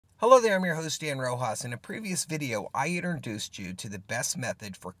Hello there, I'm your host Dan Rojas. In a previous video, I introduced you to the best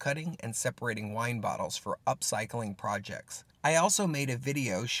method for cutting and separating wine bottles for upcycling projects. I also made a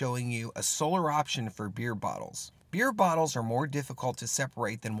video showing you a solar option for beer bottles. Beer bottles are more difficult to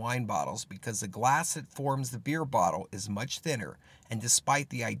separate than wine bottles because the glass that forms the beer bottle is much thinner, and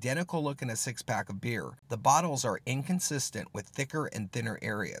despite the identical look in a six-pack of beer, the bottles are inconsistent with thicker and thinner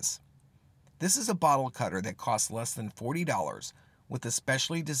areas. This is a bottle cutter that costs less than $40, with a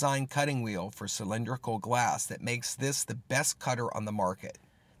specially designed cutting wheel for cylindrical glass that makes this the best cutter on the market.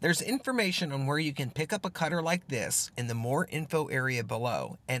 There's information on where you can pick up a cutter like this in the More Info area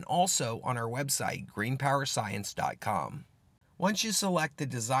below, and also on our website, GREENPOWERSCIENCE.com. Once you select the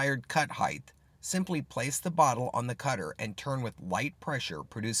desired cut height, simply place the bottle on the cutter and turn with light pressure,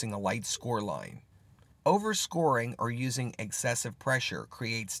 producing a light score line. Overscoring or using excessive pressure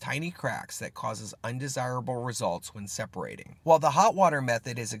creates tiny cracks that causes undesirable results when separating. While the hot water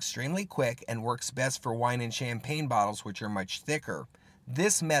method is extremely quick and works best for wine and champagne bottles, which are much thicker,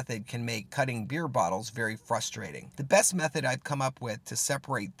 this method can make cutting beer bottles very frustrating. The best method I've come up with to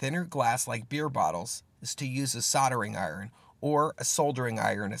separate thinner glass like beer bottles is to use a soldering iron, or a soldering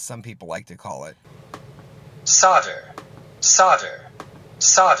iron as some people like to call it. Solder, solder,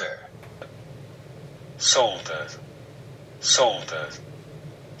 solder. Solder, solder,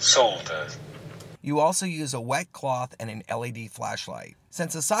 solder. You also use a wet cloth and an LED flashlight.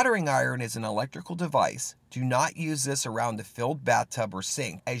 Since a soldering iron is an electrical device, do not use this around a filled bathtub or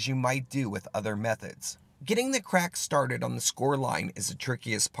sink as you might do with other methods. Getting the crack started on the score line is the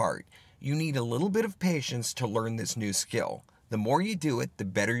trickiest part. You need a little bit of patience to learn this new skill. The more you do it, the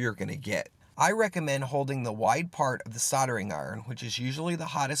better you're going to get. I recommend holding the wide part of the soldering iron, which is usually the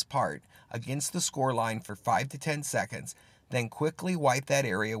hottest part, against the score line for 5 to 10 seconds, then quickly wipe that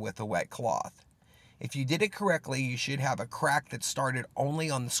area with a wet cloth. If you did it correctly, you should have a crack that started only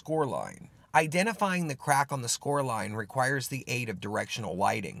on the score line. Identifying the crack on the score line requires the aid of directional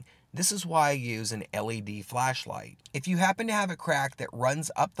lighting. This is why I use an LED flashlight. If you happen to have a crack that runs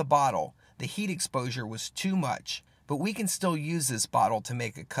up the bottle, the heat exposure was too much, but we can still use this bottle to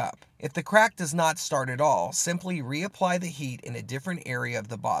make a cup. If the crack does not start at all, simply reapply the heat in a different area of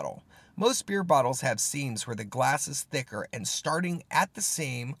the bottle. Most beer bottles have seams where the glass is thicker, and starting at the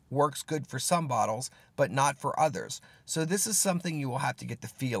seam works good for some bottles, but not for others. So this is something you will have to get the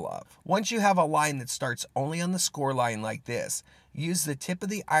feel of. Once you have a line that starts only on the score line like this, use the tip of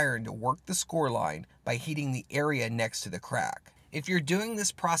the iron to work the score line by heating the area next to the crack. If you're doing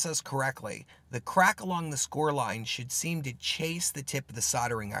this process correctly, the crack along the score line should seem to chase the tip of the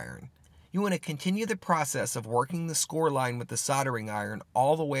soldering iron. You want to continue the process of working the score line with the soldering iron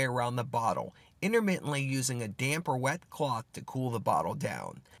all the way around the bottle, intermittently using a damp or wet cloth to cool the bottle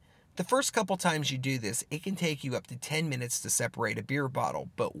down. The first couple times you do this, it can take you up to 10 minutes to separate a beer bottle,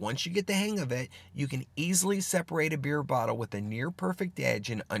 but once you get the hang of it, you can easily separate a beer bottle with a near perfect edge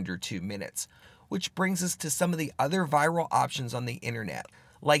in under 2 minutes. Which brings us to some of the other viral options on the internet,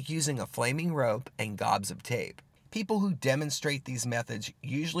 like using a flaming rope and gobs of tape. People who demonstrate these methods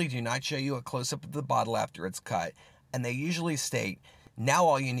usually do not show you a close-up of the bottle after it's cut, and they usually state, now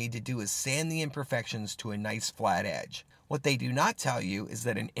all you need to do is sand the imperfections to a nice flat edge. What they do not tell you is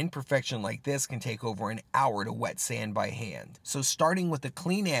that an imperfection like this can take over an hour to wet sand by hand. So starting with a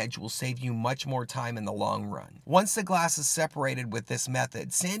clean edge will save you much more time in the long run. Once the glass is separated with this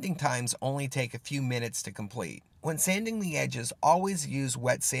method, sanding times only take a few minutes to complete. When sanding the edges, always use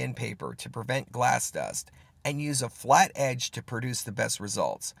wet sandpaper to prevent glass dust, and use a flat edge to produce the best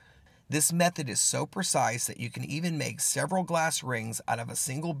results. This method is so precise that you can even make several glass rings out of a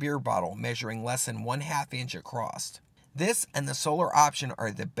single beer bottle measuring less than 1/2 inch across. This and the solar option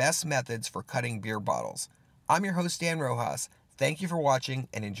are the best methods for cutting beer bottles. I'm your host Dan Rojas. Thank you for watching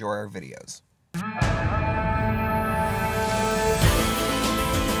and enjoy our videos.